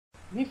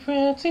Mi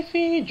frati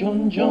fi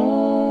John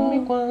John,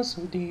 mi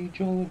kwansu di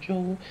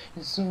Jojo.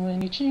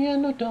 Nsuweni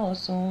chiano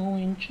daso,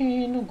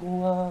 inchi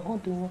nugua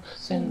hodo.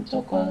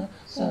 Sento kwa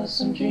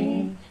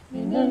sasunji,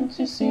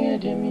 minanti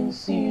siede min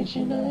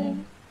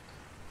sijinai.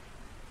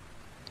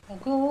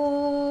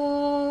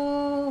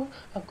 Ago,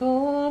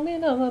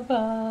 mina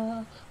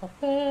maba,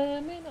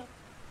 ope mina.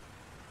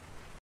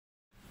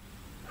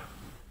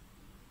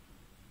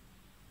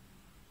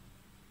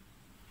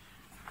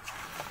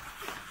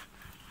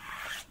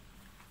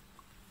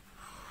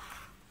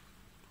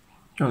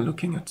 You're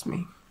looking at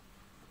me.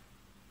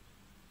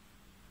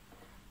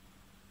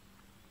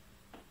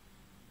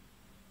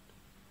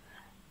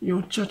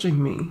 You're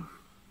judging me.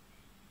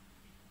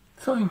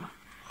 Fine.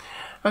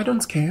 I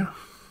don't care.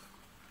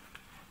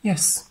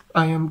 Yes,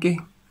 I am gay.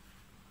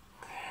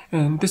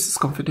 And this is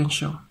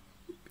confidential.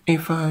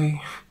 If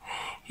I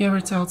hear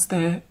it out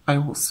there, I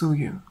will sue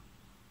you.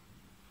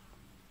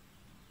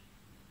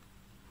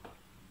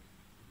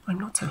 I'm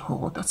not a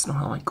whore. That's not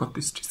how I got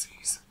this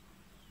disease.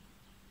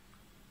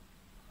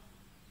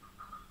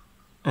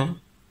 Eh?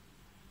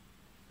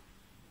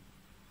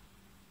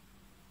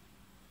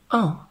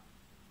 Oh.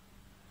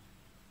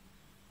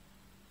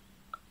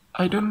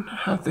 I don't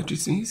have the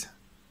disease.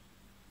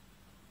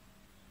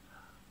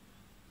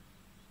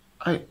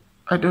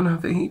 I don't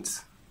have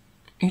AIDS.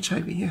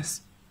 HIV,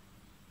 yes.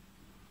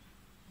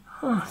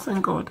 Oh,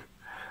 thank God.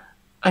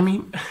 I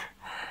mean,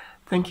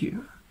 thank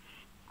you.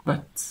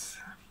 But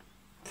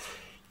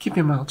keep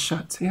your mouth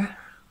shut, yeah?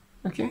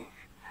 Okay?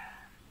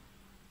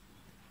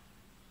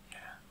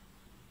 Yeah.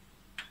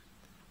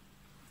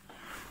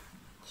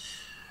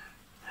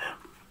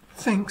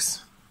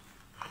 Thanks.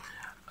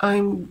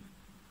 I'm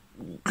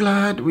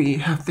glad we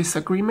have this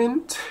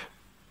agreement.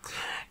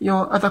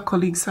 Your other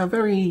colleagues are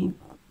very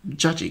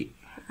judgy.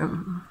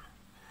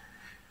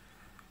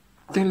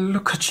 They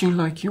look at you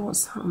like you're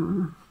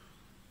some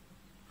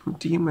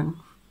demon.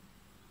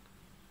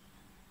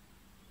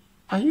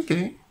 Are you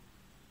gay?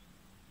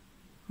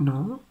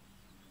 No?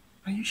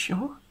 Are you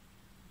sure?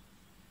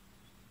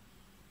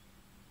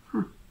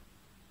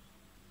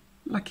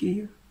 Lucky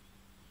you.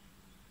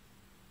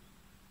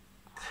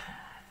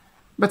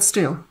 But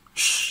still,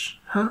 shh,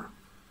 huh?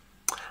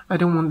 I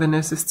don't want the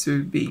nurses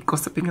to be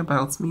gossiping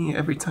about me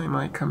every time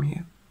I come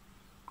here.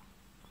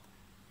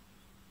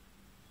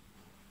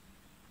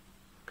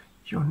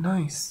 You're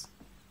nice.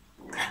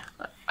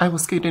 I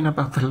was kidding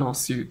about the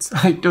lawsuits.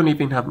 I don't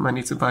even have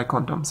money to buy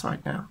condoms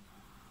right now.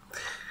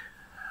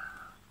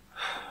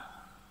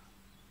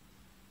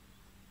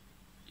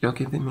 You're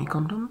giving me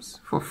condoms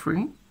for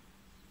free?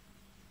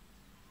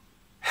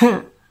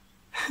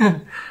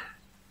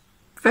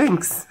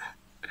 Thanks.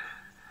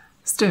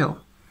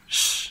 Still,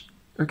 shh,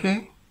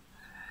 okay?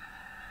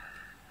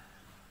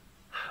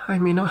 I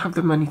may not have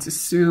the money to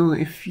sue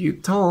if you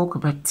talk,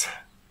 but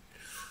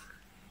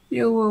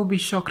you will be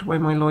shocked where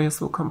my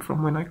lawyers will come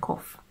from when I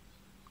cough.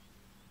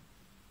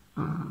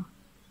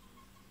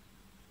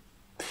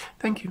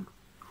 Thank you.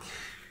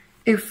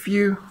 If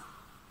you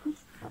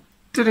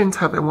didn't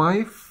have a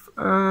wife,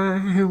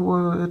 I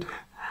would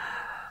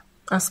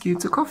ask you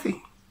to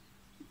coffee.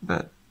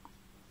 But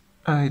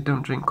I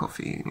don't drink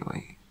coffee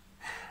anyway.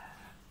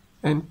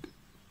 And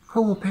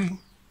who will pay?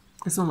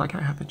 It's not like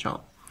I have a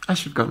job. I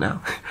should go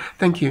now.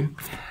 Thank you.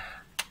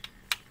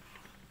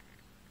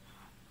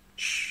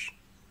 Shh.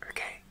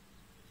 Okay.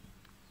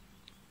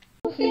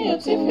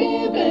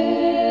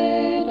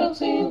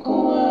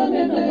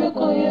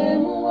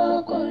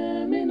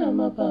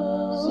 Papa,